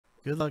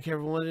Good luck,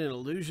 everyone, in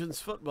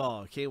Illusions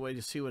football. Can't wait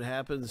to see what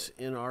happens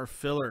in our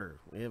filler.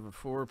 We have a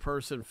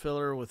 4-person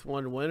filler with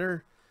 1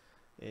 winner,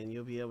 and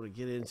you'll be able to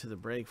get into the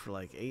break for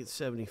like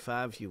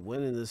 $8.75 if you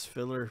win in this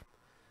filler.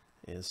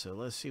 And so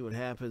let's see what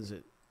happens.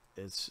 It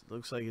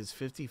looks like it's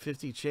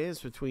 50-50 chance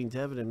between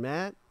Devin and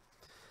Matt.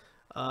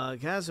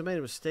 Guys, I made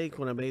a mistake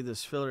when I made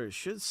this filler. It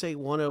should say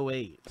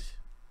 108.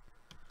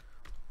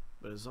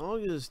 But as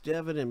long as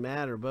Devin and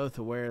Matt are both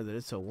aware that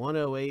it's a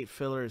 108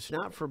 filler, it's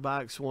not for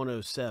box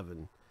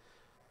 107.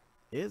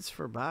 It's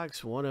for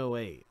box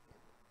 108.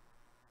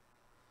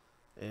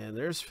 And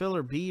there's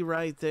filler B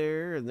right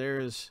there, and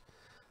there's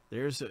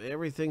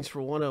everything's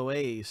for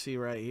 108, you see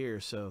right here.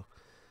 So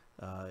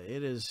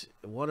it is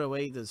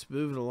 108 that's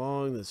moving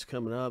along, that's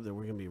coming up, that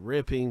we're going to be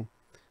ripping,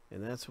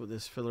 and that's what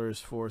this filler is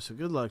for. So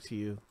good luck to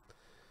you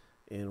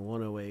in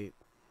 108.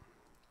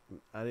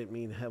 I didn't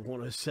mean to have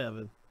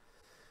 107.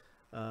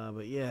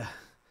 But yeah,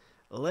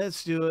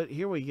 let's do it.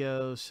 Here we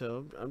go.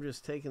 So I'm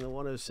just taking the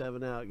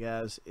 107 out,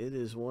 guys. It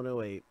is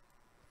 108.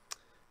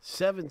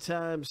 7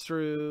 times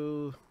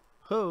through.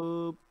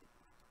 Hope.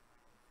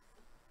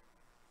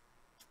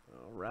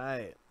 All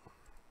right.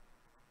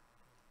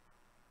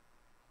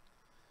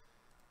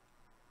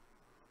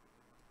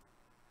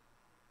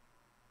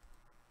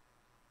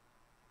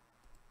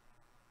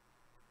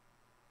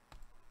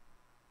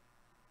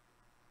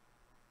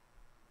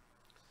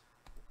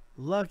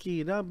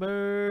 Lucky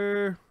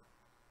number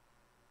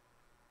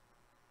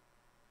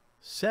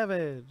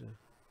 7.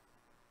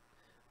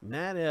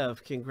 Matt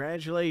F.,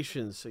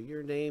 congratulations. So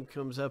your name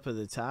comes up at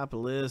the top of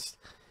the list,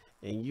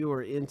 and you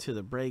are into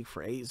the break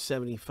for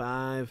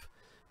 $8.75.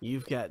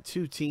 You've got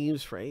 2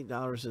 teams for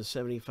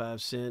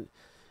 $8.75.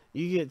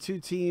 You get 2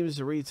 teams.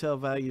 The retail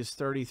value is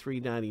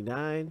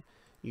 $33.99.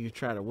 You can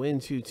try to win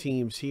 2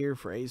 teams here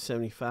for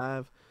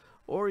 $8.75,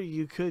 or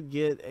you could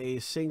get a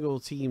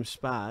single team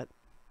spot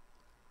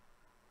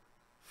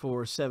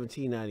for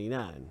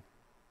 $17.99.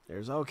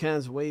 There's all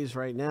kinds of ways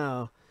right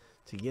now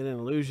to get in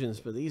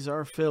Illusions, but these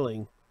are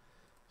filling.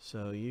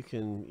 So you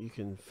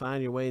can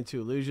find your way into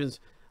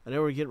Illusions. I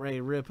know we're getting ready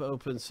to rip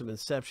open some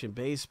Inception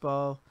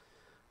Baseball.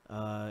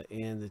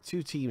 And the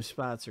 2 team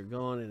spots are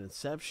gone in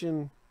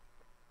Inception.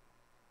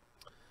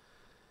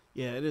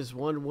 Yeah, it is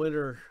 1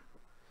 winner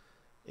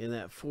in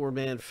that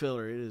 4-man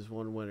filler. It is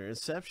 1 winner.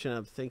 Inception,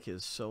 I think,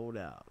 is sold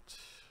out.